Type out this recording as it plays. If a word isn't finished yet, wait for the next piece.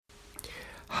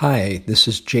Hi, this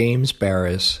is James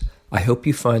Baraz. I hope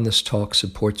you find this talk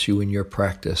supports you in your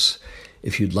practice.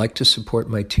 If you'd like to support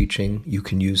my teaching, you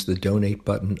can use the donate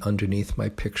button underneath my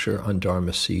picture on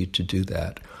Dharma Seed to do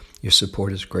that. Your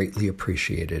support is greatly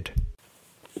appreciated.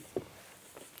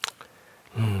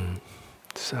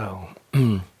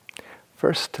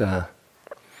 First,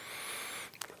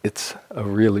 it's a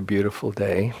really beautiful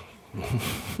day.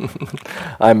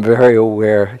 I'm very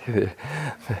aware.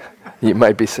 You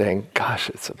might be saying, "Gosh,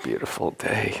 it's a beautiful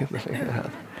day."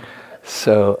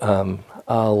 So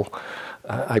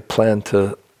I plan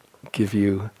to give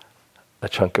you a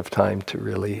chunk of time to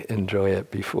really enjoy it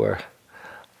before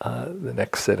the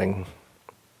next sitting.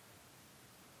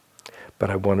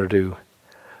 But I wanted to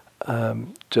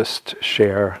just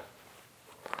share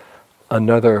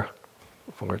another,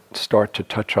 or start to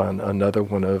touch on another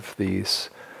one of these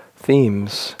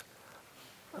themes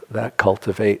that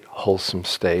cultivate wholesome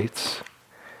states.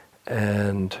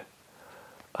 And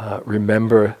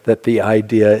remember that the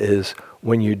idea is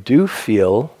when you do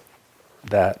feel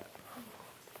that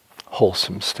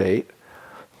wholesome state,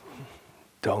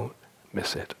 don't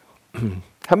miss it.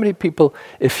 How many people,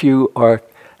 if you are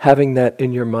having that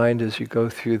in your mind as you go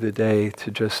through the day, to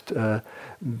just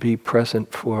be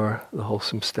present for the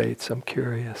wholesome states? I'm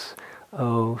curious.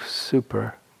 Oh,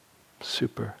 super,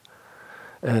 super.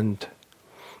 And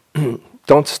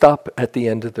don't stop at the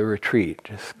end of the retreat.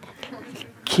 Just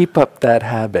keep up that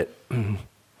habit.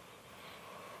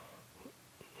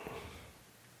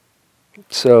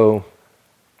 So,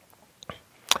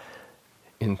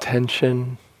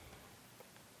 intention,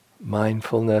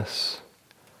 mindfulness,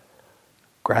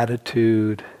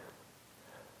 gratitude,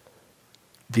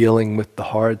 dealing with the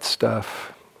hard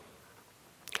stuff,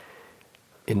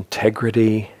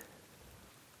 integrity,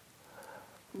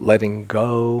 letting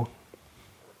go,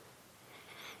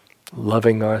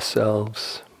 loving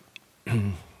ourselves.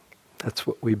 That's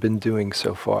what we've been doing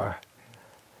so far.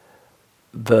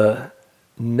 The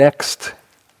next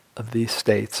of these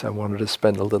states I wanted to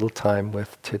spend a little time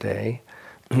with today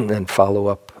and follow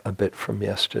up a bit from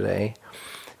yesterday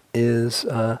is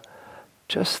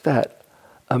just that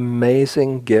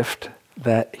amazing gift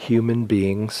that human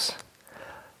beings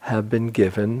have been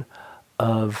given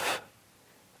of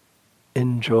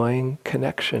enjoying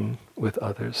connection with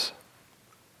others.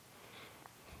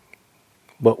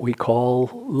 What we call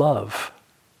love,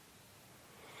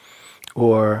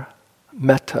 or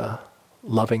metta,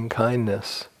 loving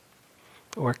kindness,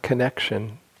 or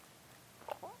connection.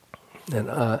 And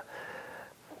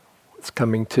it's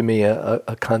coming to me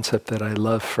a concept that I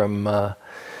love from,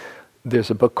 there's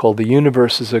a book called The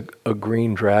Universe is a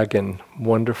Green Dragon,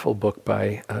 wonderful book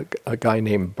by a guy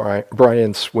named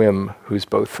Brian Swim, who's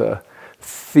both a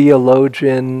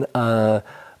theologian,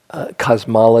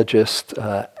 cosmologist,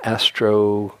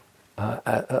 astronomer,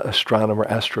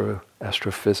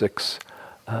 astrophysics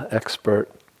expert.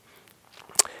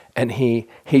 And he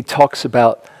talks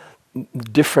about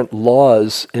different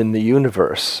laws in the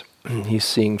universe. He's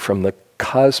seeing from the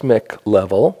cosmic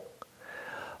level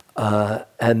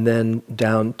and then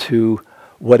down to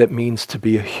what it means to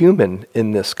be a human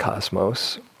in this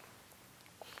cosmos.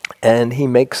 And he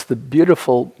makes the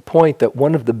beautiful point that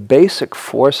one of the basic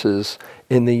forces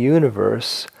in the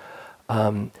universe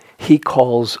he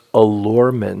calls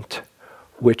allurement,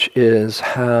 which is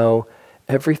how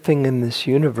everything in this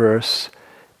universe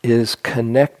is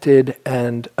connected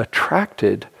and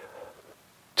attracted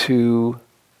to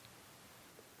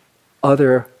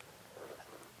other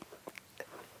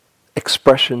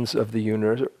expressions of the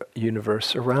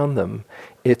universe around them.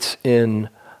 It's in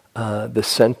the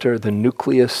center, the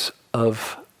nucleus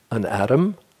of an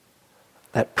atom,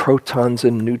 that protons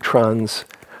and neutrons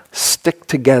stick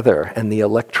together and the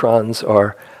electrons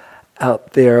are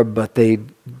out there, but they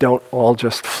don't all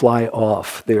just fly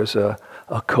off. There's a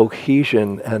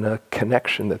cohesion and a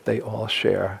connection that they all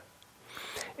share.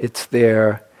 It's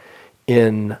there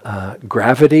in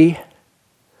gravity.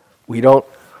 We don't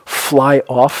fly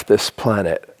off this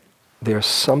planet. There's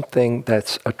something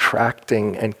that's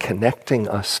attracting and connecting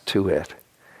us to it.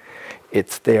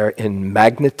 It's there in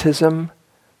magnetism.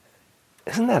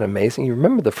 Isn't that amazing? You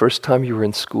remember the first time you were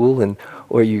in school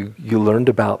or you learned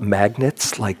about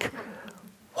magnets? Like,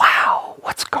 wow,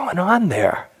 what's going on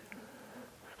there?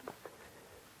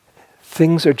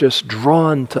 Things are just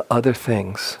drawn to other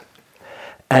things.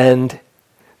 And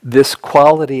this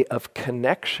quality of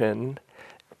connection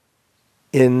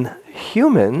in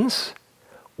humans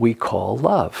we call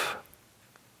love.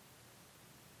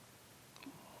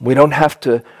 We don't have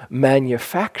to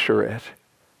manufacture it,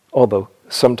 although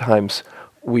sometimes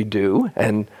we do,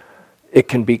 and it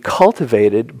can be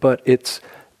cultivated, but it's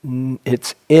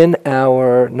it's in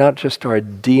our, not just our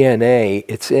DNA,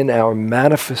 it's in our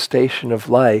manifestation of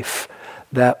life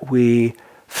that we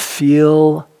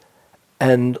feel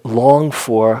and long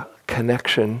for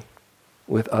connection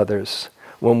with others.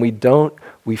 When we don't,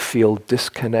 we feel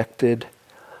disconnected.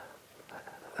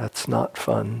 That's not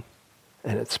fun.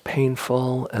 And it's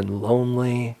painful and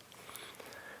lonely.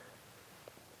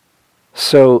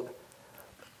 So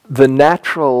the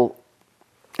natural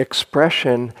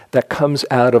expression that comes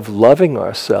out of loving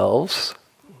ourselves,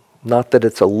 not that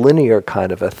it's a linear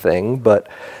kind of a thing, but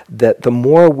that the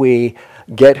more we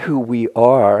get who we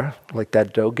are, like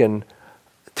that Dogen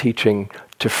teaching,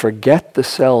 to forget the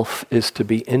self is to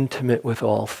be intimate with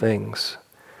all things.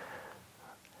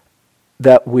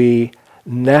 That we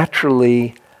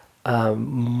naturally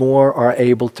more are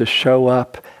able to show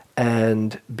up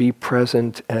and be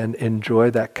present and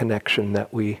enjoy that connection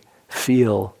that we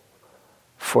feel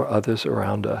for others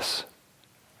around us.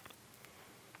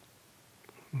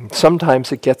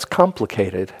 Sometimes it gets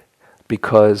complicated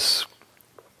because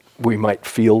we might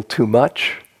feel too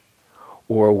much,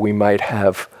 or we might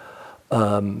have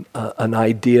an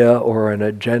idea or an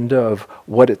agenda of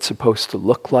what it's supposed to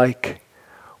look like,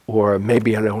 or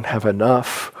maybe I don't have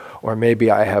enough, or maybe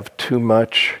I have too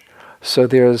much. So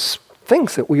there's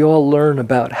things that we all learn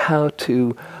about how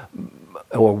to,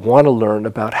 or want to learn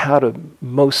about how to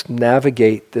most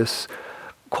navigate this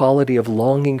quality of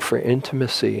longing for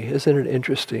intimacy. Isn't it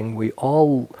interesting? We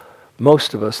all,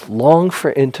 most of us, long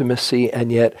for intimacy,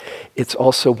 and yet it's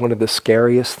also one of the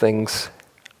scariest things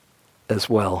as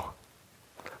well.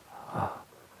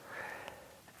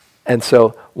 And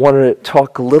so wanted to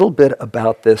talk a little bit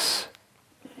about this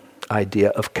idea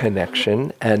of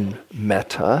connection and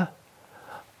metta,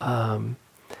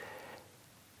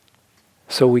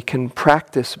 so we can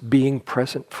practice being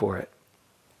present for it.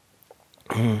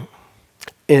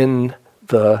 In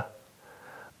the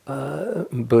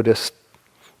Buddhist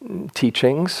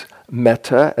teachings,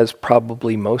 metta, as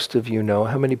probably most of you know,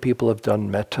 how many people have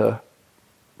done metta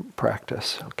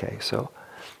practice? Okay, so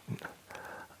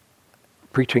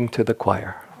preaching to the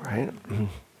choir, right?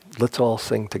 Let's all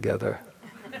sing together.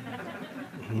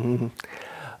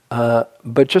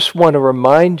 But just want to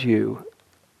remind you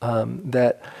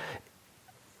that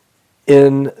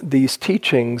in these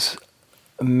teachings,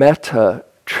 metta,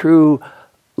 true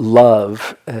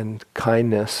love and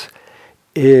kindness,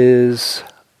 is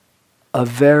a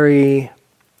very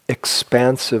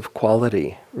expansive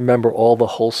quality. Remember, all the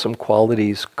wholesome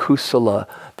qualities, kusala,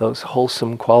 those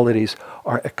wholesome qualities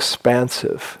are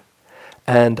expansive.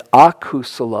 And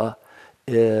akusala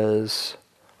is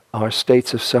our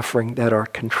states of suffering that are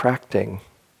contracting.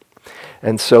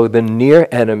 And so the near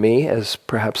enemy, as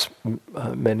perhaps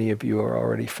many of you are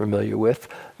already familiar with,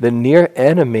 the near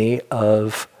enemy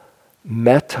of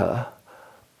metta,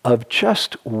 of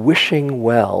just wishing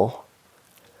well,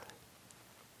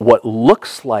 what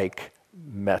looks like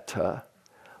metta,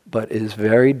 but is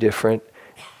very different,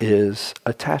 is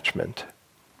attachment.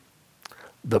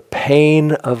 The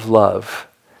pain of love.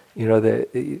 You know,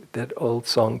 that old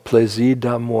song, Plaisir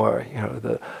d'amour, you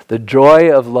know, the joy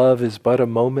of love is but a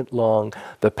moment long.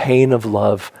 The pain of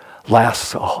love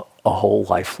lasts a whole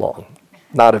life long.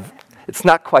 It's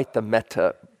not quite the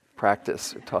metta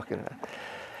practice we're talking about.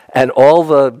 And all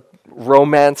the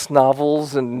romance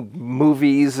novels and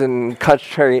movies and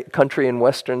country and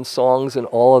western songs and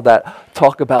all of that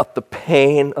talk about the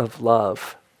pain of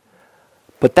love.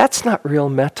 But that's not real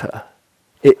metta.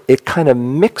 It kind of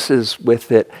mixes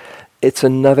with it. It's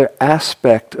another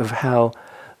aspect of how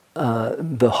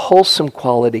the wholesome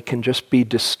quality can just be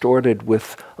distorted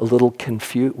with a little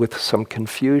with some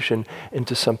confusion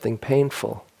into something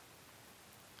painful.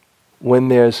 When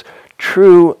there's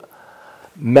true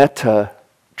metta,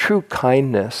 true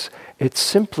kindness, it's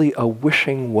simply a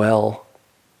wishing well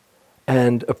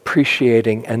and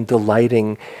appreciating and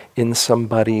delighting in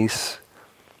somebody's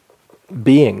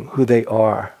being, who they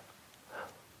are.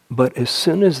 But as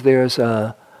soon as there's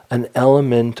an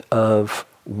element of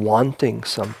wanting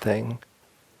something,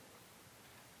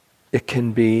 it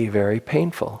can be very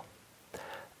painful.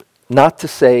 Not to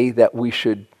say that we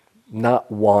should not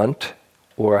want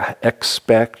or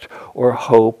expect or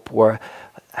hope or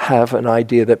have an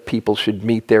idea that people should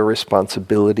meet their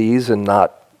responsibilities and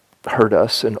not hurt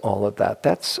us and all of that.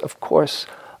 That's, of course,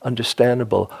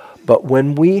 understandable. But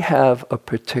when we have a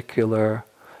particular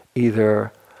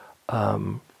either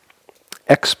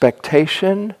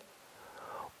expectation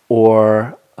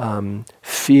or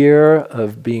fear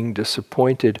of being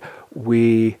disappointed,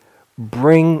 we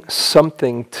bring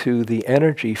something to the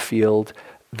energy field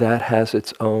that has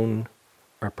its own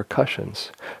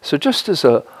repercussions. So just as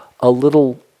a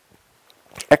little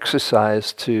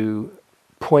exercise to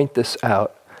point this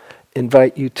out,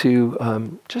 invite you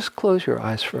to just close your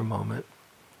eyes for a moment.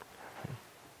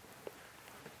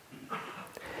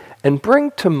 And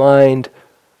bring to mind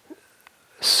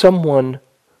someone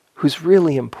who's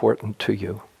really important to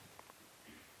you.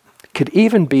 It could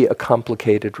even be a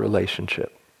complicated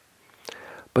relationship,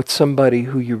 but somebody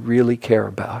who you really care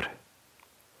about.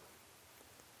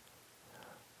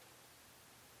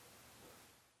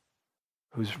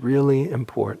 Who's really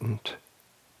important.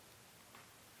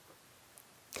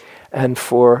 And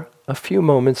for a few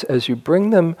moments, as you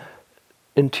bring them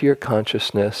into your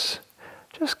consciousness,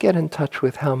 just get in touch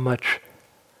with how much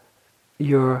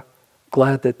you're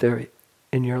glad that they're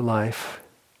in your life.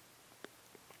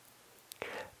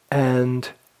 And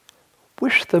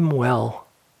wish them well.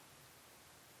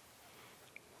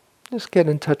 Just get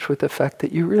in touch with the fact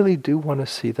that you really do want to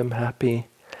see them happy.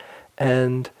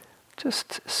 And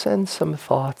just send some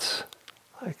thoughts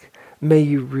like, may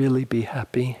you really be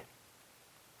happy.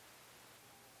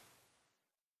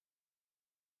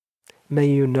 May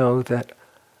you know that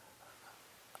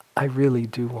I really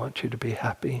do want you to be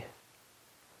happy.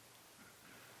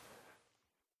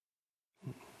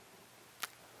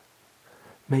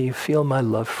 May you feel my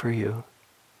love for you.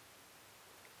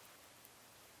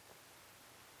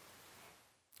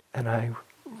 And I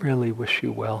really wish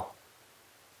you well.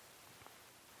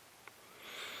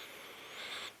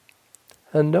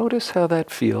 And notice how that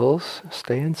feels.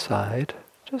 Stay inside.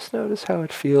 Just notice how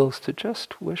it feels to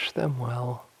just wish them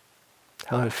well.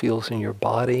 How it feels in your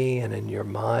body and in your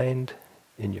mind,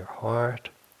 in your heart.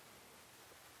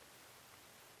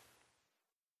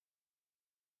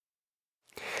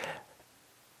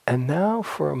 And now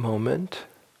for a moment,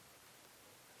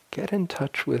 get in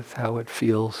touch with how it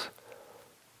feels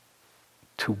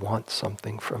to want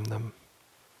something from them.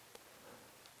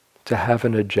 To have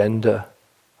an agenda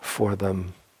for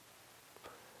them.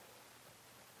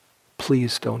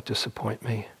 Please don't disappoint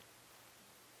me.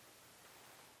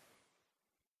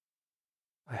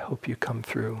 I hope you come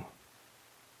through.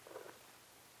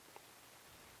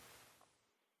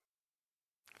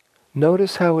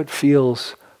 Notice how it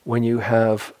feels when you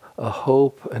have a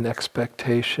hope, an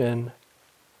expectation,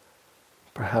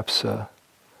 perhaps a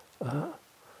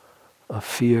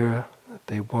fear that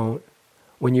they won't.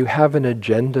 When you have an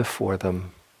agenda for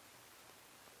them,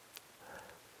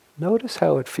 notice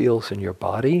how it feels in your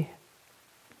body,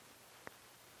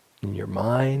 in your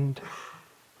mind,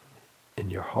 in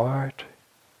your heart.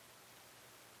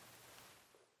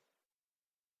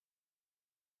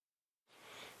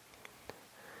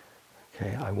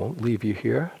 Okay, I won't leave you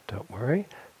here, don't worry.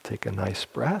 Take a nice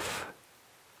breath.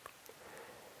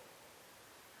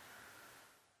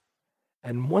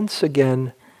 And once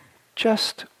again,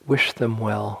 just wish them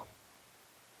well.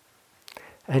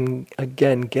 And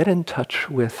again, get in touch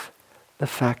with the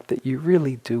fact that you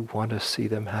really do want to see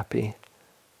them happy.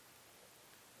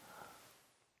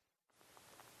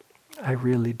 I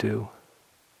really do.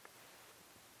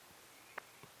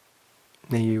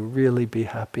 May you really be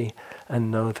happy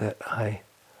and know that I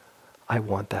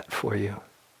want that for you.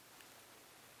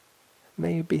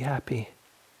 May you be happy.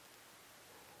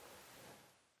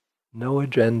 No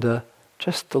agenda,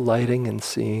 just delighting in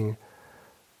seeing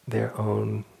their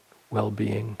own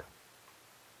well-being.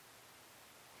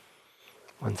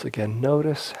 Once again,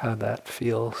 notice how that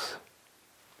feels.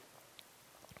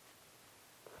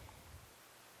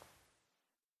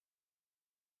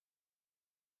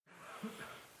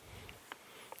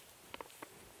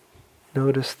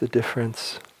 Notice the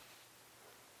difference.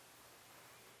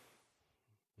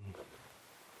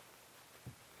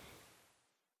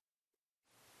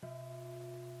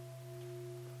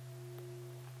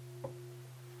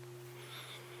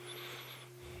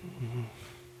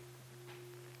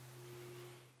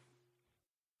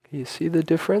 You see the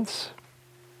difference?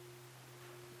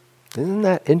 Isn't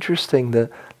that interesting? The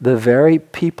very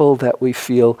people that we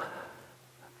feel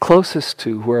closest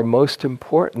to, who are most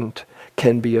important,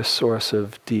 can be a source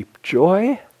of deep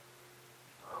joy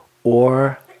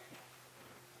or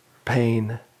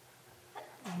pain,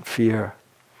 fear.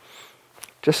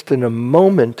 Just in a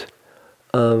moment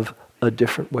of a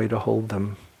different way to hold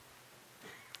them.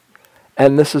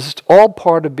 And this is all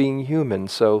part of being human,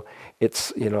 so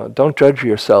it's, don't judge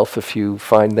yourself if you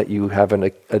find that you have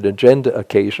an agenda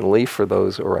occasionally for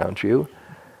those around you.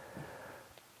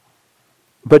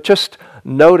 But just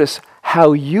notice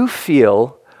how you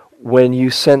feel when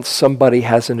you sense somebody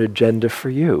has an agenda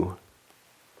for you.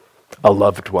 A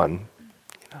loved one.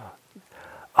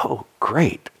 Oh,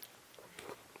 great.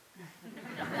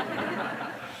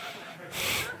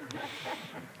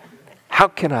 How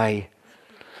can I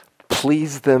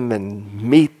please them and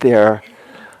meet their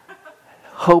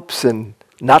hopes and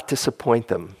not disappoint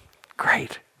them.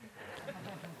 Great.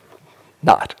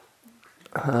 Not.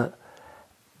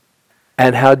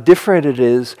 And how different it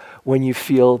is when you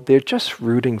feel they're just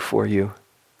rooting for you.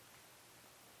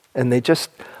 And they just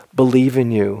believe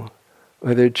in you.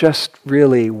 Or they're just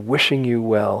really wishing you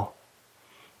well.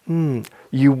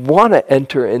 You want to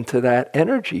enter into that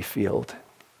energy field.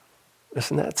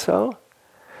 Isn't that so?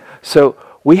 So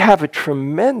we have a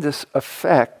tremendous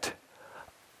effect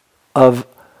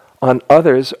on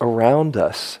others around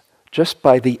us just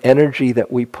by the energy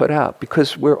that we put out.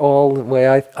 Because we're all, the way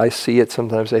I see it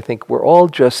sometimes, I think we're all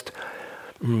just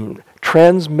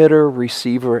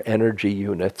transmitter-receiver energy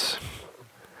units.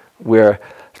 We're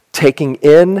taking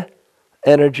in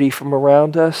energy from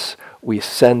around us, we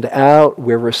send out,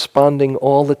 we're responding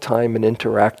all the time and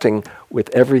interacting with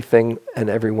everything and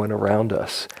everyone around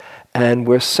us. And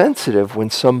we're sensitive when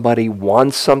somebody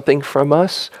wants something from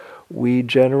us, we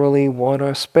generally want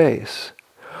our space.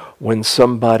 When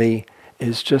somebody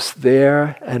is just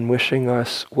there and wishing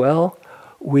us well,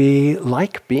 we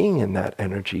like being in that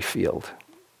energy field.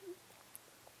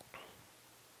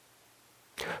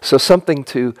 So something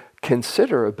to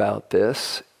consider about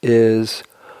this is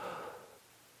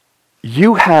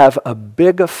you have a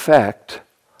big effect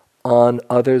on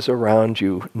others around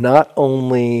you, not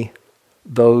only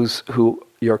those who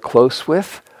you're close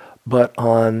with, but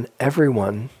on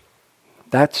everyone.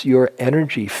 That's your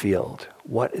energy field.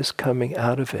 What is coming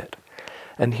out of it?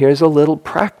 And here's a little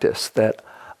practice that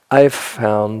I've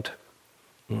found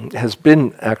has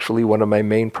been actually one of my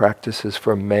main practices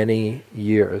for many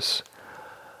years.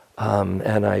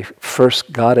 And I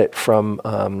first got it from,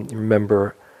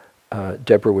 remember,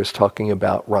 Deborah was talking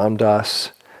about Ram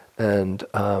Dass and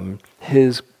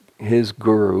his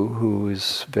guru, who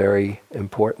is very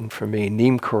important for me,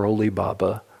 Neem Karoli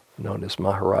Baba, known as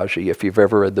Maharaji. If you've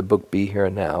ever read the book Be Here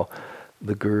Now,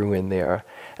 the guru in there.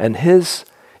 And his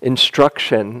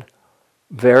instruction,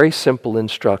 very simple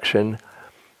instruction,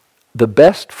 the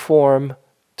best form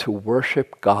to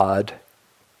worship God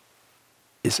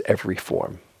is every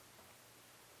form.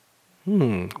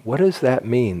 What does that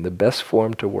mean? The best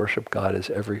form to worship God is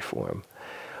every form.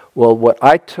 Well, what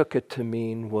I took it to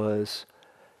mean was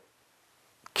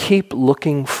keep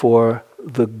looking for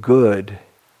the good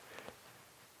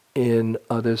in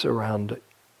others around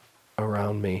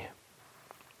me.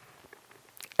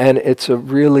 And it's a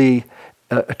really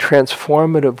a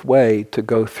transformative way to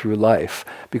go through life.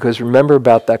 Because remember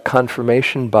about that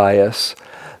confirmation bias,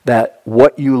 that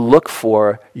what you look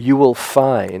for, you will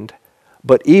find.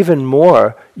 But even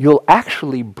more, you'll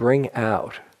actually bring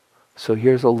out. So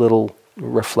here's a little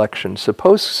reflection.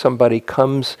 Suppose somebody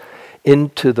comes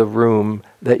into the room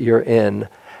that you're in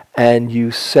and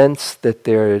you sense that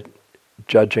they're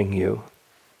judging you,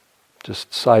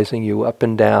 just sizing you up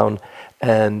and down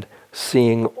and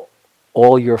seeing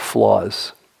all your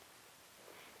flaws.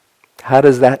 How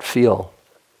does that feel?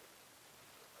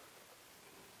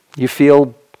 You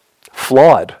feel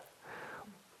flawed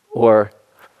or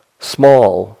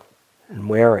small and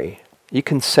wary. You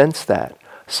can sense that.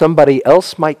 Somebody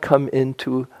else might come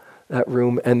into that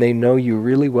room and they know you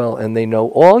really well and they know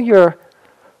all your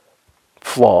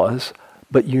flaws,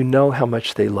 but you know how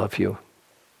much they love you.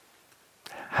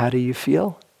 How do you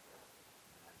feel?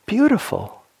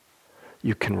 Beautiful.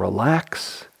 You can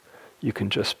relax. You can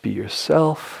just be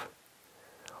yourself.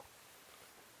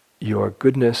 Your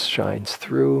goodness shines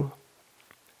through.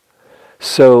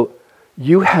 So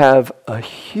you have a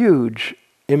huge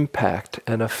impact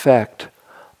and effect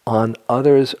on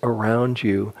others around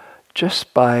you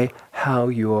just by how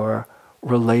you're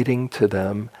relating to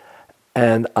them.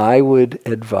 And I would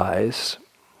advise,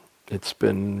 it's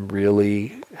been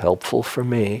really helpful for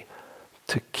me,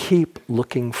 to keep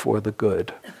looking for the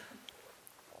good.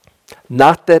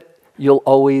 Not that you'll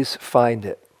always find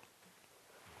it.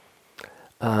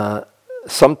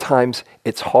 Sometimes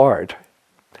it's hard.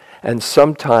 And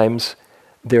sometimes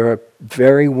there are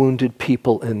very wounded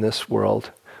people in this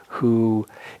world who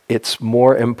it's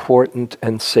more important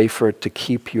and safer to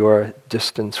keep your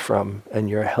distance from and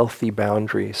your healthy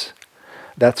boundaries.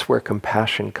 That's where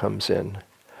compassion comes in.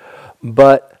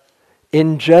 But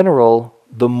in general,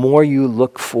 the more you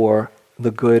look for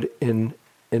the good in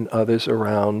others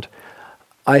around,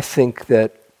 I think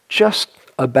that just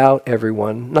about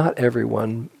everyone, not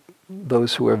everyone,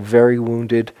 those who are very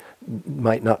wounded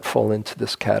might not fall into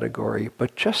this category,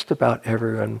 but just about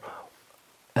everyone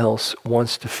else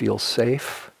wants to feel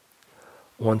safe,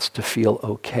 wants to feel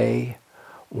okay,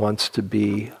 wants to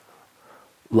be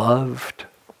loved,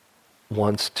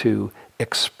 wants to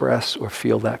express or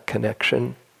feel that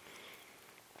connection.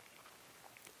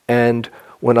 And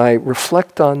when I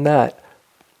reflect on that,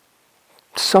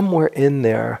 somewhere in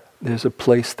there, there's a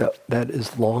place that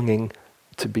is longing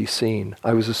to be seen.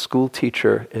 I was a school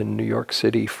teacher in New York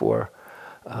City for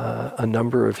a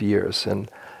number of years, and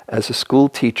as a school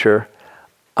teacher,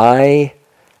 I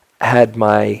had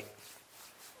my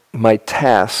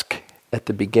task at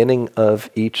the beginning of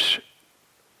each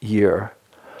year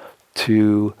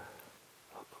to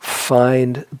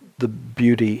find the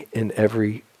beauty in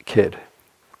every kid.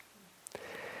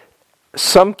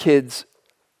 Some kids,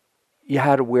 you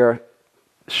had to wear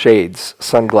shades,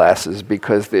 sunglasses,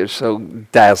 because they're so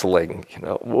dazzling,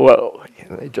 whoa,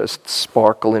 they just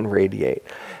sparkle and radiate.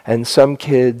 And some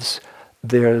kids,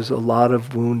 there's a lot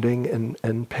of wounding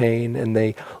and pain, and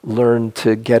they learn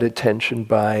to get attention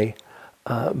by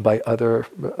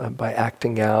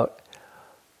acting out.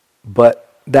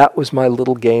 But that was my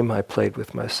little game I played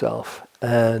with myself.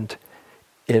 And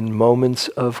in moments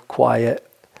of quiet,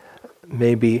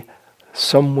 maybe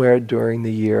somewhere during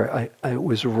the year, it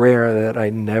was rare that I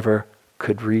never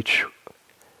could reach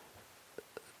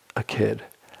a kid.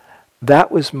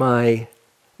 That was my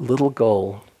little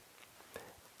goal.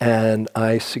 And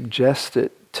I suggest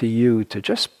it to you to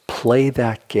just play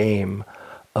that game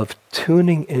of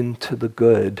tuning into the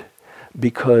good,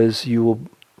 because you will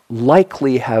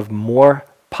likely have more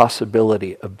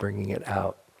possibility of bringing it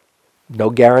out. No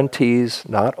guarantees,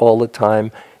 not all the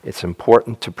time. It's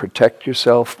important to protect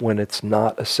yourself when it's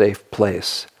not a safe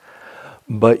place.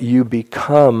 But you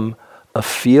become a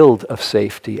field of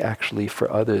safety actually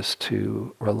for others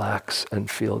to relax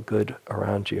and feel good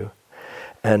around you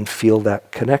and feel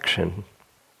that connection.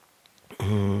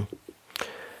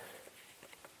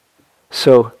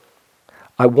 So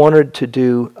I wanted to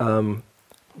do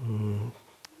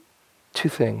two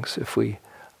things if we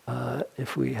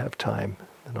have time,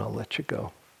 then I'll let you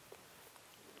go.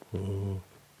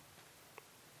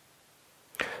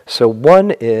 So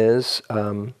one is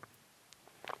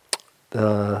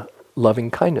the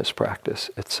loving kindness practice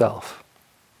itself.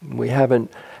 We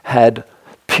haven't had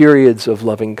periods of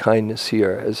loving kindness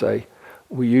here as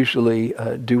we usually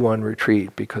do on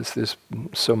retreat, because there's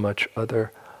so much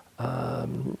other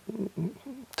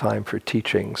time for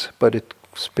teachings, but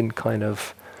it's been kind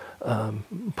of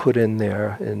put in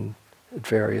there at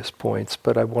various points.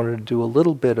 But I wanted to do a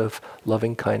little bit of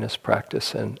loving kindness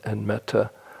practice and metta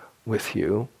with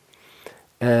you.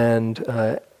 And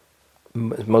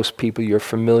most people, you're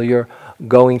familiar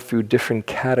going through different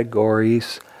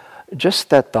categories, just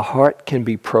that the heart can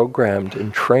be programmed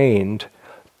and trained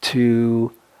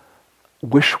to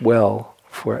wish well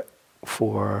for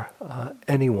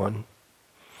anyone.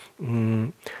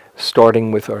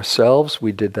 Starting with ourselves,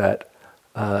 we did that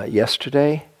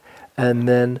yesterday, and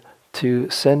then to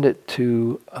send it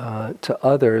to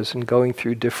others, and going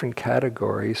through different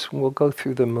categories. We'll go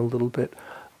through them a little bit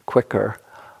quicker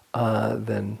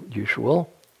than usual,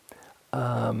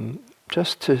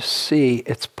 just to see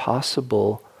it's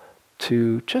possible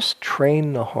to just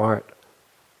train the heart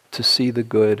to see the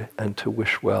good and to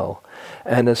wish well.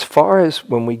 And as far as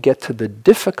when we get to the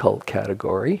difficult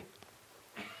category,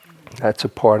 that's a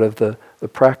part of the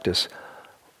practice.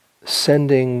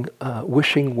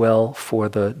 Wishing well for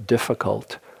the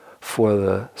difficult,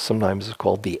 sometimes it's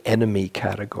called the enemy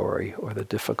category or the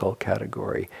difficult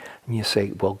category. And you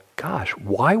say, well, gosh,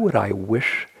 why would I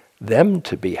wish them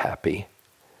to be happy?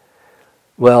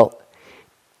 Well,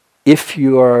 if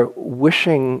you are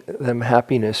wishing them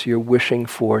happiness, you're wishing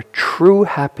for true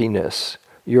happiness.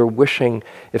 You're wishing,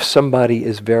 if somebody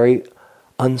is very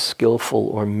unskillful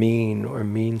or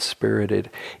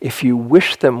mean-spirited, if you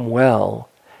wish them well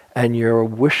and you're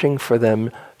wishing for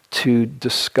them to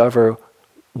discover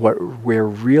where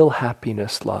real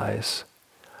happiness lies,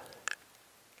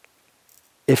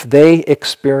 if they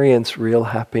experience real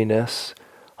happiness,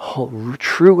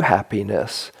 true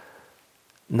happiness,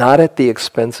 not at the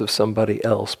expense of somebody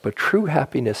else, but true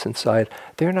happiness inside,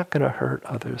 they're not going to hurt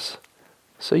others.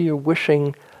 So you're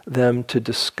wishing them to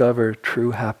discover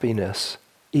true happiness.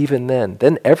 Even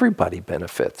then everybody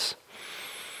benefits.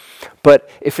 But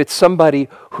if it's somebody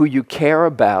who you care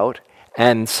about,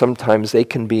 and sometimes they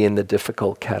can be in the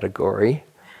difficult category,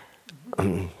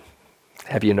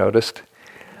 have you noticed?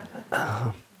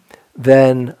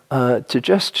 Then to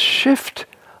just shift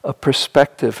a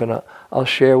perspective, and I'll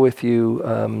share with you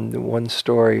one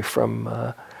story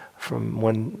from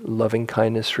one loving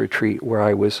kindness retreat where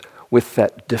I was with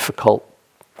that difficult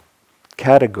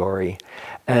category,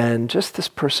 and just this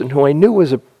person who I knew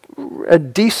was a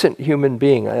decent human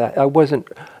being. I wasn't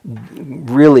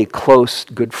really close,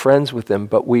 good friends with him,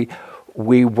 but we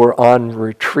were on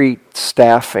retreat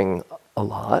staffing a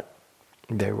lot.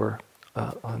 They were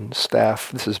on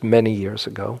staff. This is many years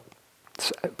ago,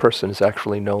 person is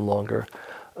actually no longer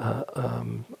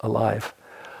alive.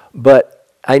 But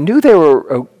I knew they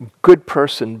were a good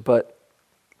person, but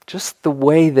just the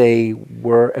way they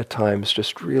were at times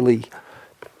just really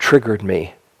triggered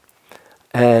me.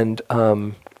 And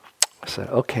I said,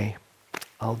 okay,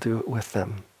 I'll do it with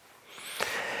them.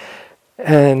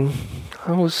 And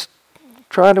I was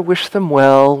trying to wish them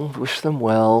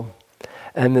well.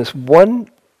 And this one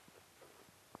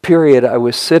period I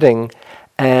was sitting,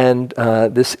 and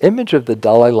this image of the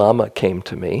Dalai Lama came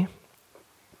to me.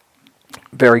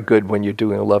 Very good when you're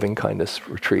doing a loving kindness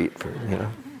retreat,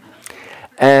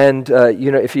 And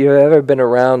if you've ever been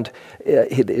around,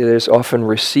 there's often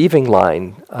receiving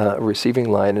line,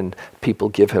 and people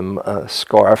give him a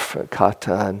scarf, a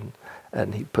kata,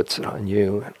 and he puts it on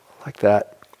you, like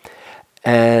that.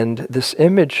 And this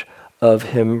image of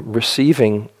him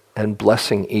receiving and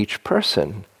blessing each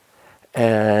person.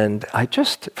 And I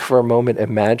just, for a moment,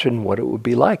 imagined what it would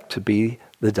be like to be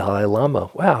the Dalai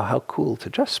Lama. Wow, how cool to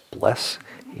just bless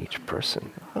each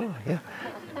person. Oh, yeah.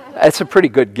 It's a pretty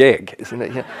good gig, isn't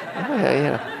it? Yeah.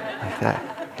 Like that.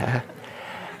 Yeah.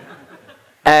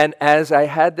 And as I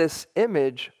had this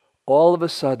image, all of a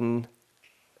sudden,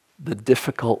 the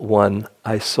difficult one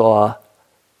I saw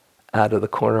out of the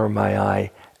corner of my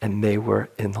eye, and they were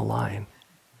in the line.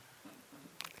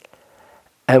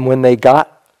 And when they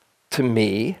got to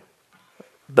me,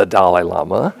 the Dalai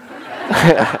Lama,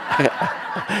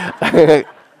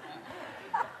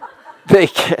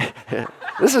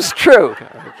 this is true,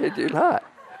 I kid you not.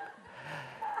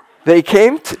 They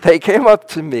came up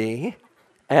to me,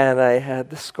 and I had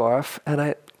the scarf,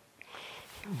 and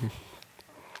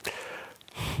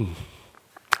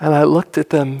I looked at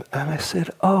them, and I said,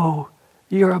 "Oh,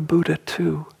 you're a Buddha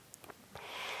too.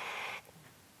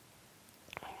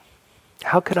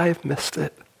 How could I have missed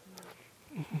it?"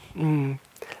 And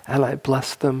I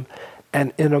blessed them,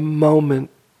 and in a moment,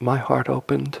 my heart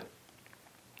opened.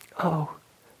 "Oh,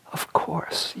 of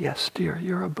course, yes, dear,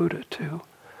 you're a Buddha too."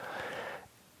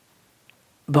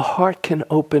 The heart can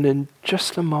open in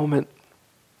just a moment.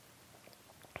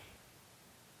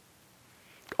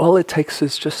 All it takes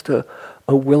is just a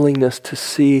willingness to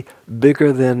see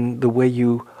bigger than the way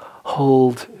you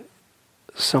hold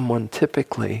someone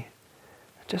typically.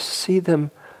 Just see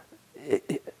them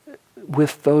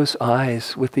with those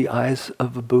eyes, with the eyes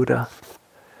of a Buddha.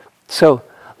 So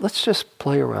let's just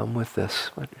play around with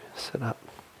this. Sit up.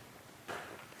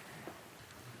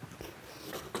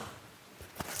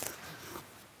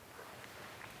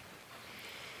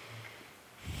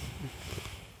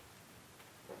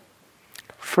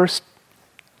 First,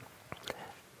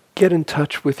 get in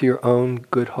touch with your own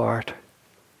good heart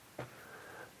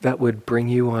that would bring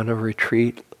you on a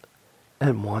retreat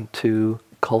and want to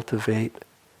cultivate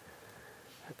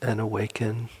and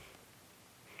awaken.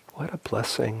 What a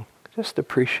blessing. Just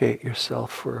appreciate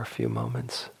yourself for a few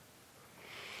moments.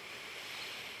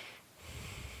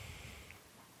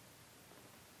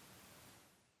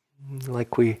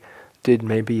 Like we did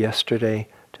maybe yesterday,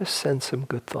 just send some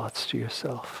good thoughts to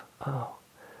yourself. Oh,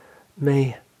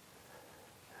 may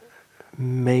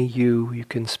you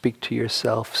can speak to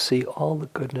yourself, see all the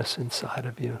goodness inside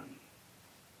of you.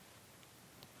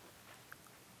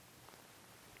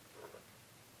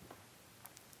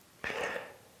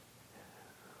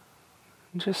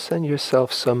 Just send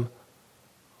yourself some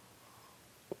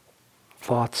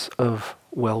thoughts of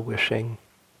well-wishing.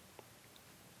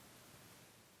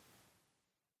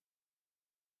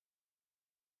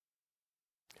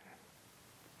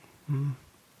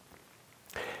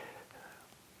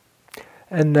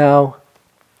 And now,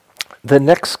 the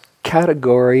next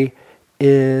category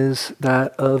is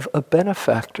that of a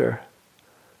benefactor.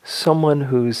 Someone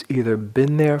who's either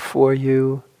been there for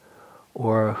you,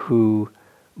 or who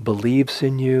believes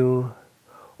in you,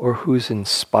 or who's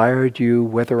inspired you,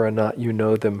 whether or not you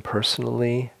know them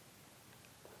personally.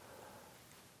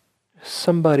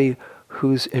 Somebody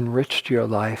who's enriched your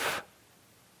life.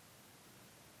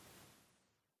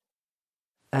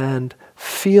 And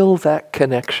feel that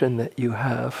connection that you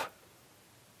have,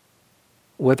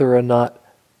 whether or not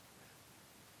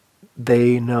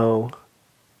they know.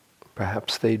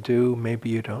 Perhaps they do,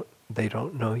 maybe they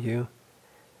don't know you.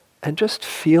 And just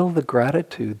feel the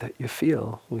gratitude that you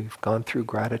feel. We've gone through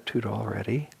gratitude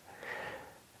already.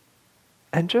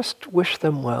 And just wish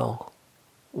them well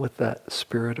with that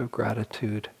spirit of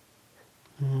gratitude.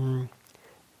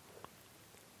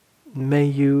 May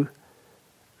you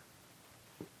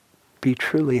be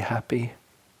truly happy.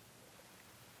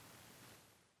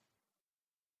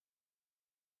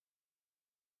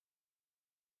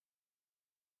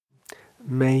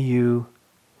 May you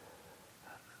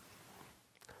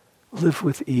live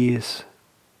with ease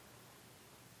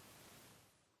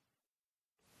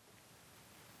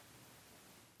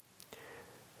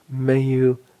may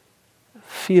you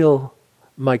feel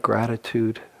my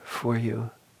gratitude for you.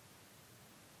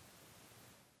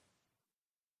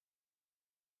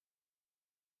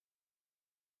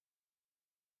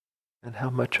 And how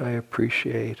much I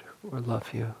appreciate or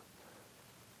love you.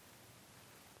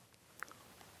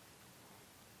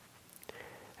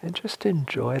 And just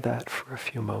enjoy that for a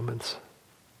few moments.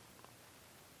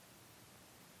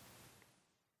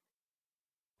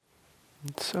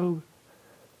 It's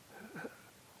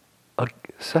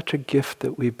such a gift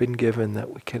that we've been given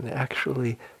that we can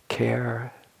actually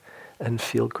care and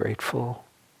feel grateful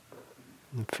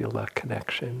and feel that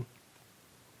connection.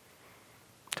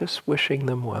 Just wishing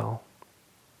them well.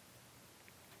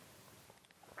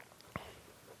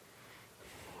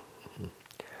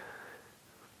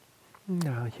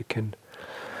 Now you can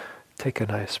take a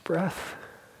nice breath.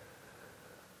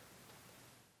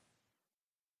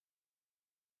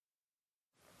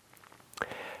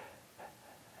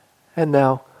 And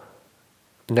now,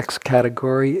 next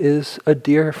category is a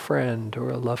dear friend or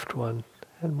a loved one.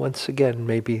 And once again,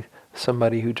 maybe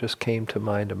somebody who just came to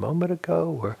mind a moment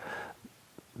ago, or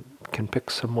can pick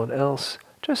someone else,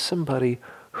 just somebody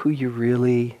who you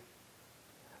really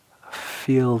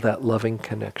feel that loving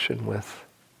connection with.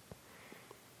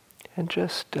 And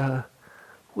just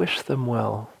wish them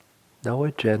well. No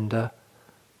agenda.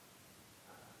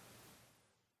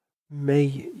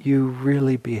 May you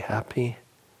really be happy.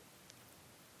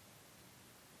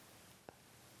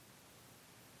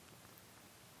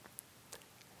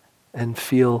 And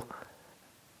feel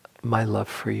my love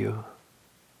for you.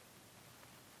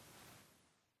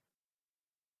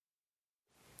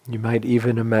 You might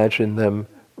even imagine them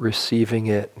receiving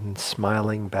it and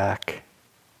smiling back.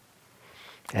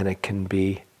 And it can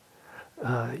be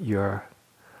your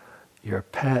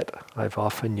pet. I've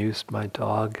often used my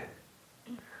dog.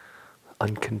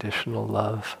 Unconditional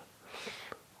love.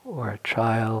 Or a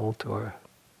child, or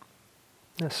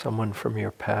someone from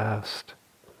your past.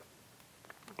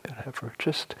 Whatever.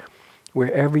 Just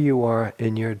wherever you are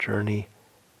in your journey,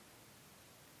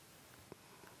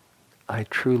 I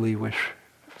truly wish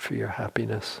for your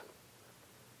happiness.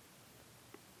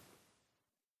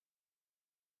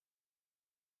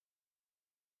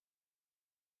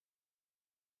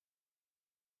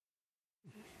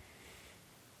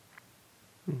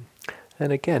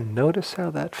 And again, notice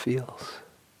how that feels.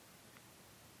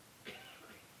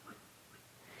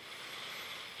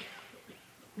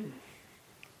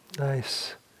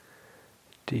 Nice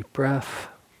deep breath.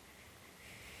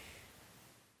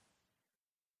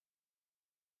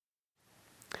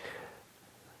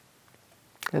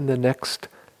 And the next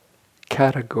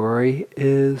category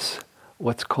is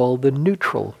what's called the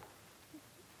neutral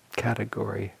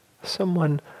category.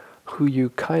 Someone who you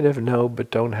kind of know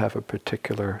but don't have a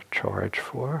particular charge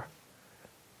for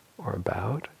or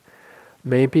about.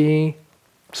 Maybe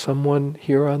someone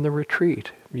here on the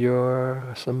retreat.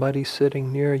 You're somebody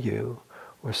sitting near you,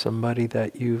 or somebody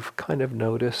that you've kind of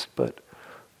noticed but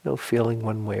no feeling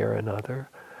one way or another.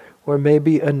 Or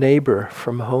maybe a neighbor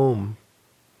from home,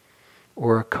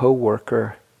 or a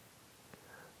coworker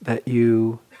that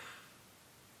you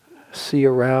see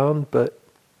around but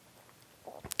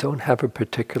don't have a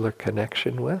particular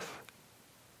connection with.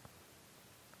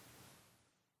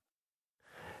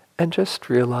 And just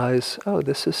realize, oh,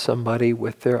 this is somebody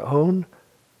with their own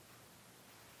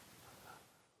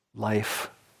life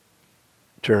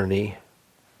journey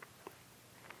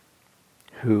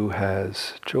who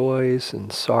has joys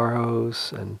and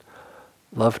sorrows and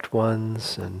loved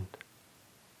ones and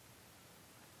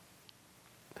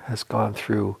has gone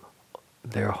through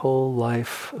their whole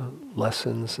life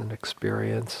lessons and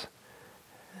experience.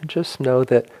 And just know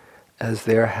that as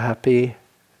they're happy,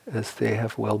 as they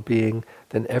have well-being,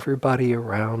 then everybody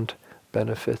around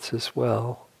benefits as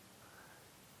well.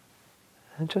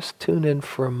 And just tune in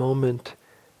for a moment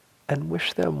and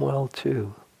wish them well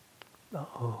too.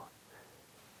 Oh,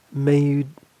 may you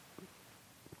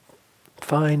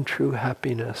find true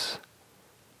happiness.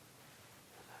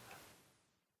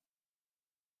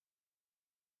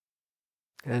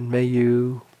 And may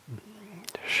you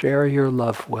share your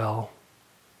love well.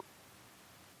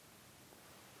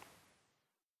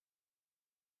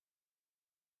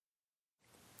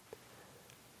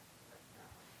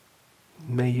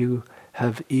 May you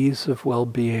have ease of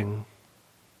well-being.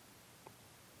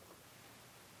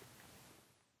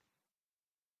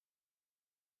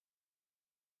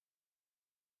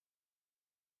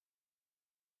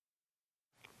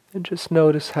 And just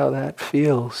notice how that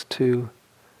feels to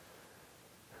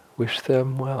wish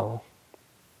them well.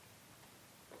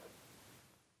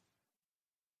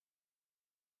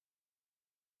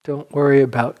 Don't worry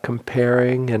about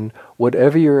comparing, and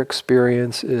whatever your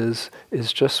experience is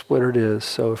just what it is.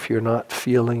 So if you're not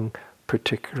feeling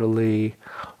particularly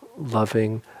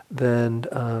loving, then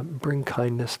bring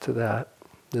kindness to that.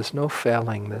 There's no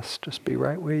failing this. Just be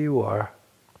right where you are.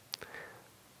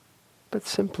 But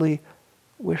simply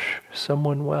wish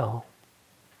someone well.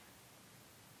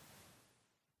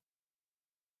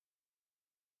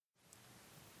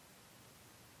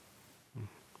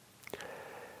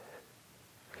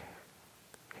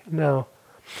 Now,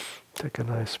 take a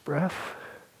nice breath.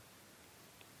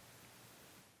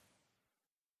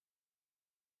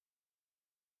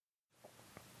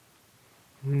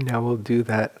 Now we'll do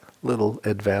that little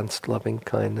advanced loving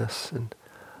kindness and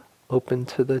open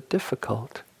to the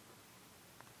difficult.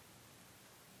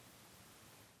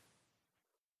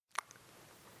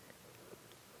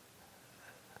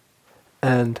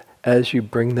 And as you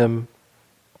bring them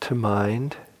to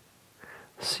mind,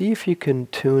 see if you can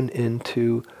tune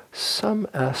into some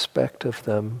aspect of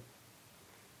them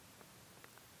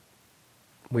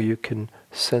where you can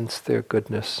sense their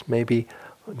goodness. Maybe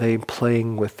they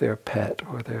playing with their pet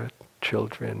or their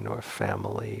children or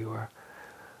family,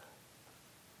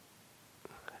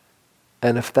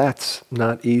 and if that's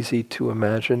not easy to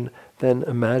imagine, then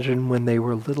imagine when they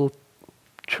were little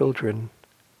children,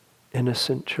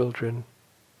 innocent children,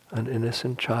 an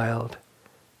innocent child.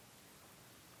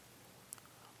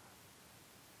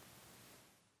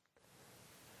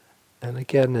 And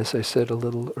again, as I said a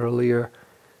little earlier,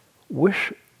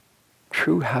 wish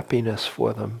true happiness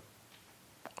for them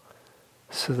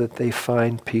so that they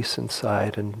find peace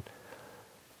inside and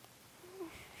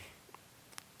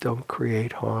don't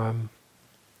create harm.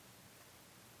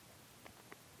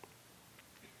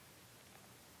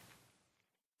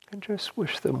 And just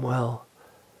wish them well.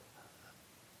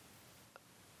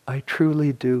 I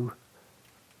truly do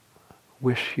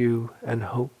wish you and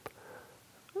hope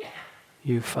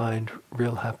you find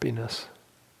real happiness.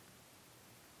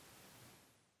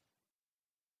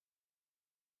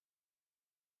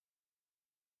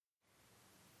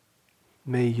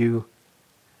 May you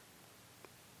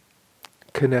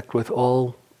connect with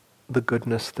all the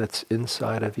goodness that's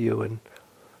inside of you and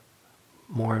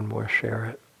more share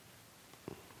it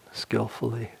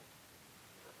skillfully.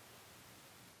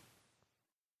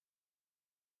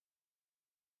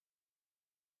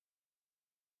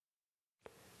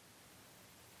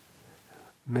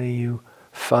 May you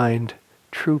find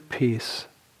true peace.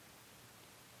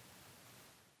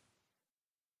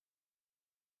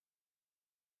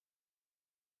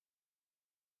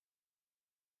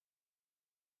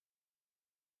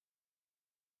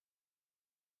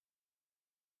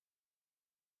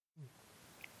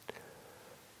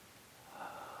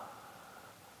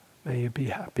 May you be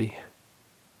happy.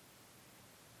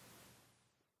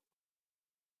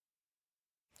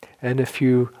 And if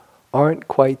you aren't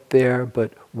quite there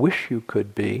but wish you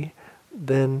could be,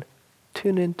 then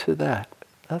tune into that.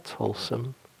 That's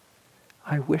wholesome.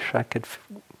 I wish I could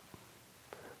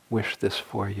wish this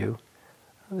for you.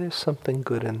 There's something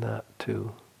good in that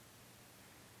too.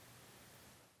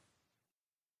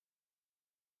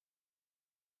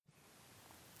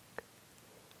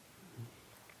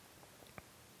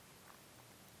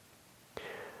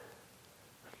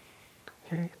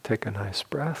 Okay, take a nice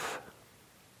breath.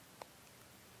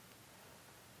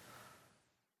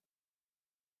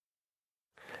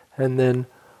 And then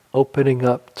opening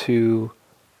up to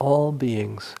all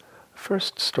beings.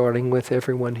 First starting with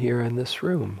everyone here in this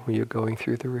room who you're going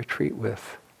through the retreat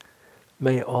with.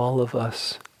 May all of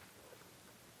us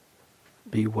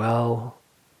be well,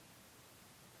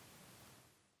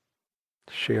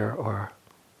 share our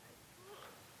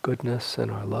goodness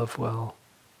and our love well.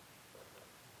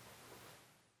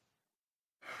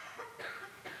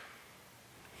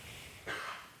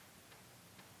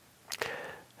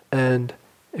 And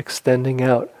extending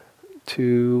out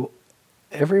to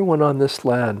everyone on this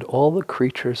land, all the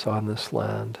creatures on this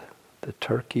land, the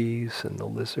turkeys and the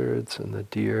lizards and the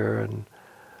deer and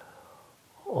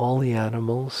all the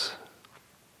animals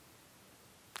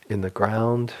in the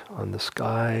ground, on the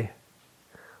sky,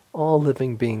 all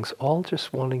living beings, all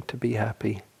just wanting to be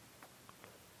happy.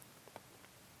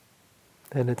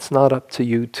 And it's not up to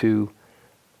you to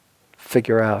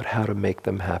figure out how to make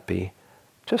them happy.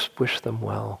 Just wish them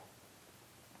well.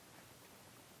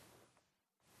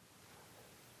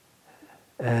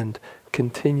 And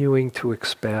continuing to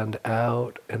expand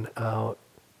out and out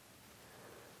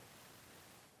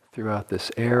throughout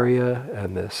this area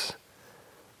and this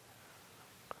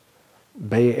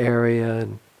Bay Area,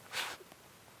 and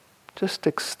just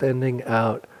extending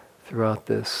out throughout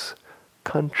this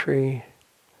country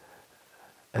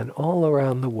and all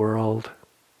around the world,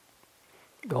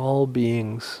 all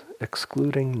beings,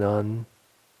 excluding none,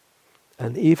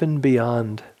 and even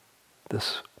beyond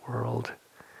this world,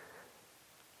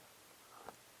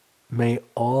 may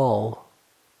all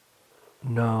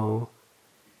know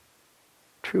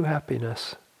true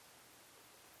happiness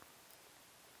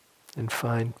and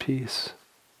find peace.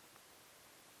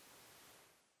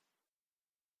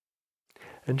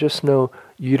 And just know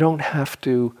you don't have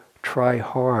to try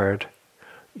hard.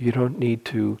 You don't need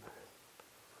to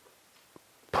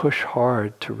push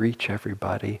hard to reach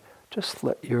everybody. Just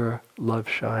let your love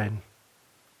shine.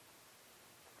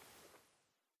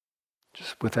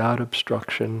 Just without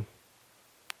obstruction,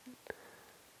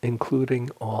 including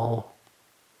all.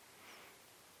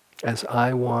 As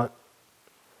I want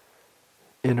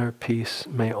inner peace,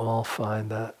 may all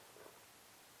find that.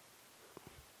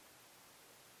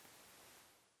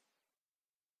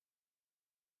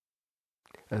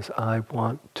 As I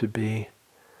want to be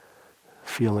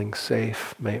feeling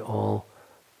safe, may all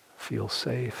feel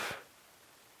safe.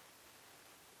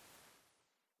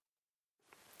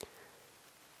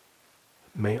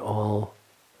 May all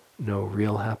know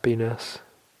real happiness.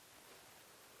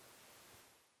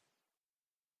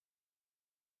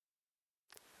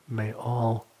 May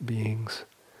all beings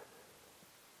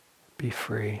be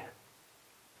free.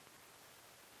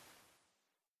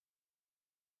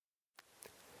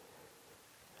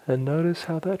 And notice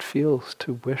how that feels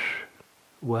to wish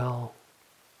well.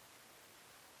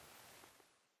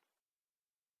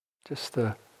 Just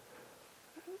the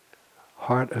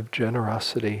heart of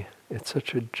generosity. It's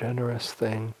such a generous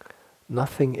thing.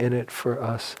 Nothing in it for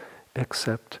us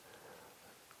except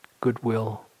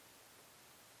goodwill.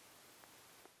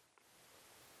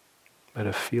 But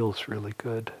it feels really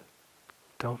good.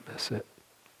 Don't miss it.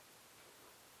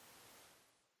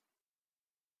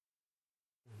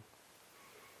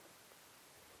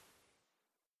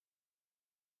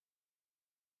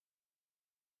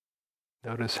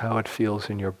 Notice how it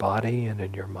feels in your body and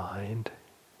in your mind,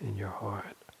 in your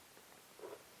heart.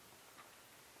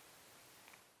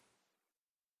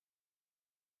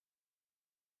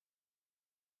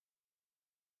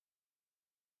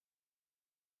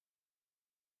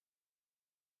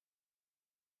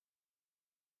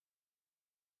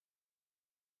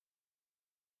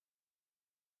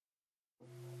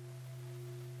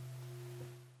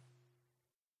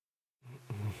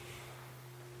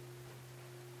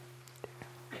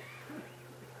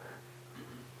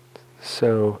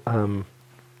 So I'm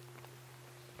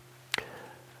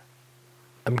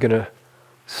going to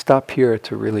stop here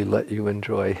to really let you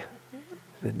enjoy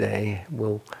the day.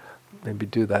 We'll maybe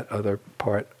do that other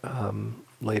part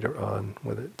later on,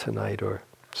 whether tonight or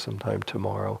sometime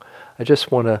tomorrow. I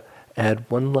just want to add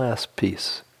one last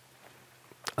piece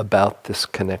about this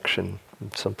connection,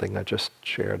 something I just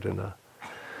shared in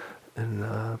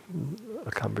a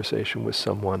conversation with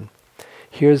someone.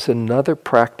 Here's another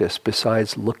practice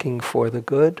besides looking for the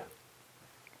good,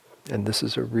 and this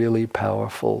is a really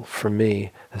powerful, for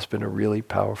me, has been a really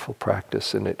powerful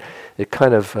practice, and it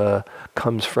kind of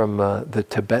comes from the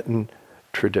Tibetan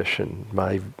tradition,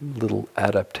 my little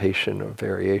adaptation or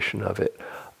variation of it,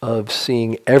 of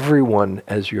seeing everyone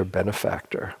as your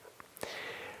benefactor.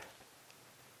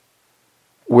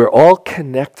 We're all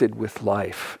connected with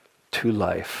life, to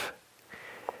life,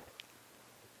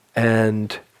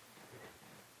 and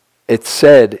it's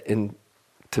said in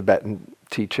Tibetan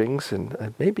teachings,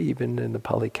 and maybe even in the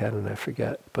Pali Canon, I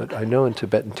forget, but I know in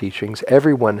Tibetan teachings,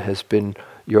 everyone has been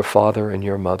your father and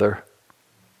your mother,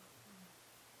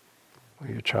 or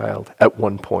your child, at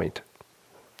one point.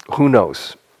 Who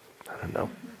knows? I don't know.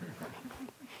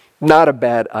 Not a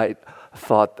bad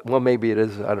thought. Well, maybe it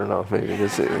is. I don't know. Maybe it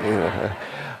is.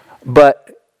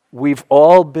 But we've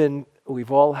all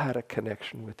had a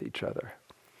connection with each other,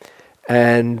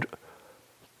 and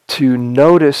to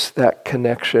notice that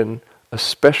connection,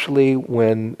 especially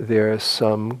when there's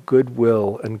some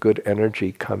goodwill and good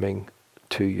energy coming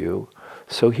to you.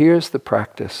 So here's the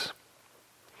practice.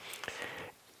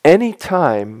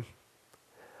 Anytime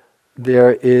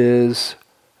there is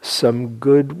some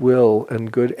goodwill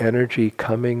and good energy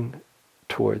coming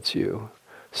towards you,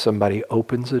 somebody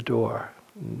opens a door.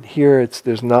 Here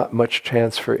there's not much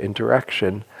chance for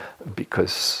interaction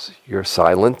because you're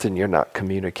silent and you're not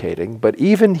communicating. But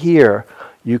even here,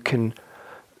 you can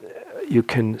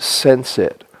sense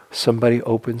it. Somebody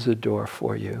opens a door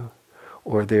for you,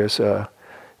 or there's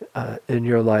in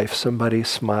your life somebody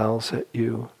smiles at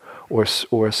you, or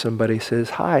somebody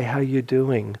says, "Hi, how you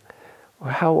doing?"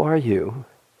 Or "How are you?"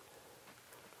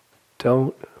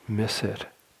 Don't miss it.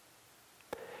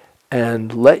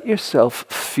 And let yourself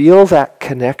feel that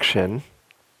connection,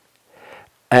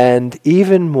 And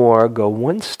even more, go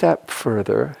one step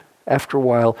further. After a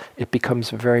while, it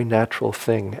becomes a very natural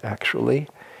thing, actually.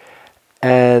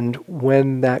 And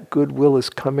when that goodwill is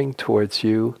coming towards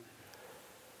you,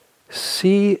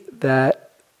 see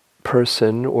that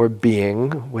person or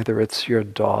being, whether it's your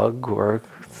dog or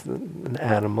an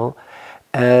animal,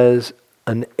 as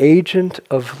an agent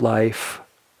of life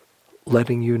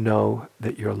letting you know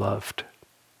that you're loved.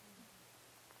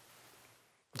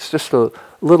 It's just a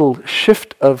little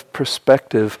shift of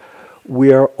perspective.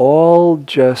 We are all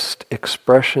just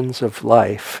expressions of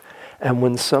life. And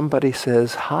when somebody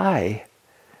says, hi,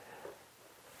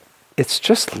 it's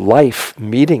just life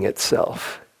meeting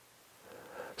itself.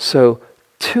 So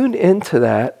tune into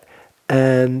that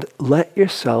and let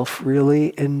yourself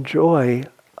really enjoy,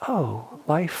 oh,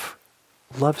 life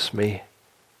loves me.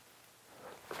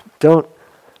 Don't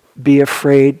be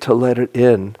afraid to let it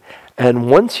in. And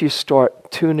once you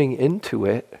start tuning into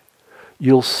it,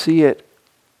 you'll see it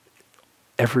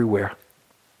everywhere.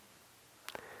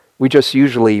 We just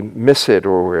usually miss it,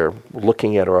 or we're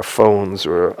looking at our phones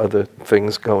or other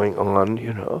things going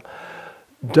on,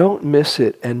 Don't miss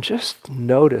it, and just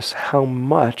notice how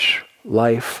much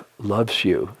life loves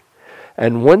you.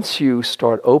 And once you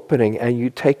start opening and you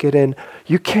take it in,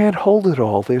 you can't hold it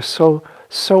all. There's so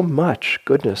much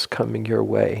goodness coming your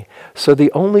way. So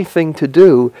the only thing to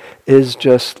do is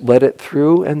just let it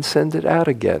through and send it out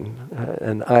again.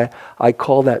 And I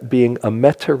call that being a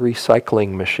meta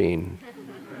recycling machine,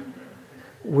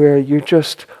 where you're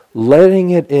just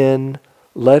letting it in,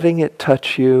 letting it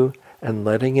touch you, and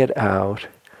letting it out.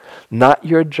 Not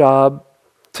your job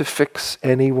to fix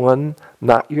anyone,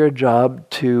 not your job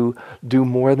to do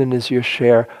more than is your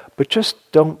share, but just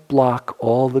don't block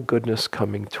all the goodness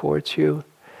coming towards you,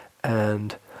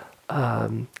 and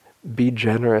be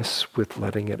generous with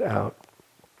letting it out.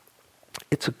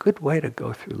 It's a good way to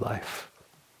go through life.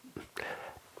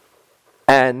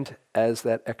 And as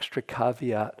that extra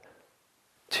caveat,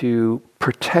 to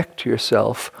protect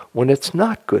yourself when it's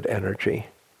not good energy.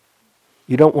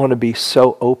 You don't want to be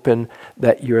so open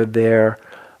that you're there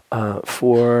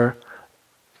for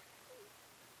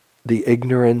the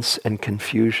ignorance and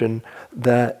confusion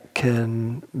that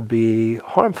can be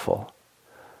harmful.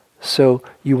 So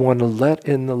you want to let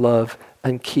in the love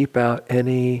and keep out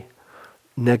any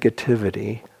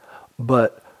negativity,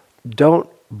 but don't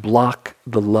block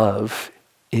the love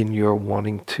in your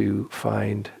wanting to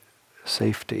find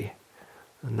safety.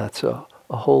 And that's a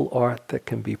whole art that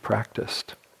can be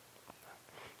practiced.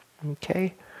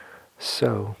 Okay?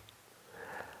 So,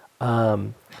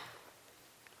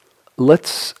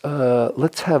 let's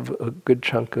have a good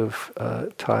chunk of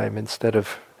time instead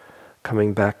of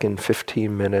coming back in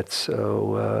 15 minutes.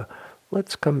 So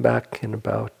let's come back in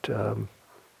about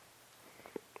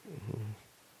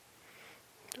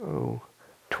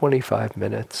 25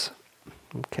 minutes.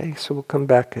 Okay, so we'll come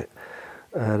back at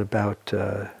about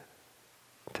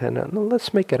 10. No,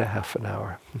 let's make it a half an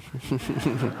hour.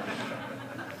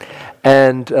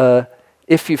 And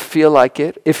if you feel like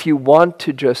it, if you want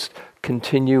to just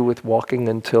continue with walking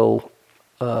until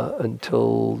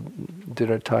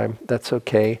dinner time, that's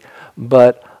okay.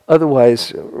 But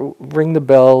otherwise, ring the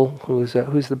bell. Who's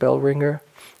the bell ringer?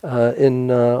 In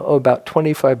about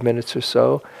 25 minutes or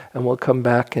so, and we'll come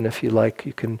back. And if you like,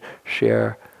 you can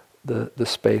share the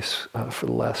space for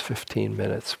the last 15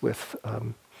 minutes with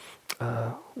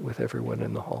everyone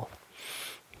in the hall.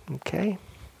 Okay?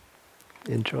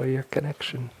 Enjoy your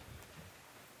connection.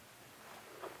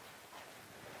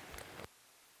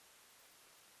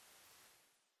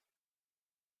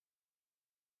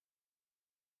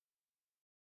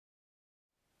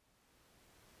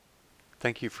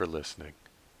 Thank you for listening.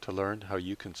 To learn how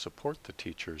you can support the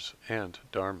teachers and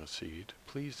Dharma Seed,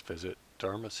 please visit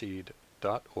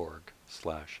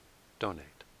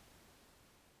dharmaseed.org/donate.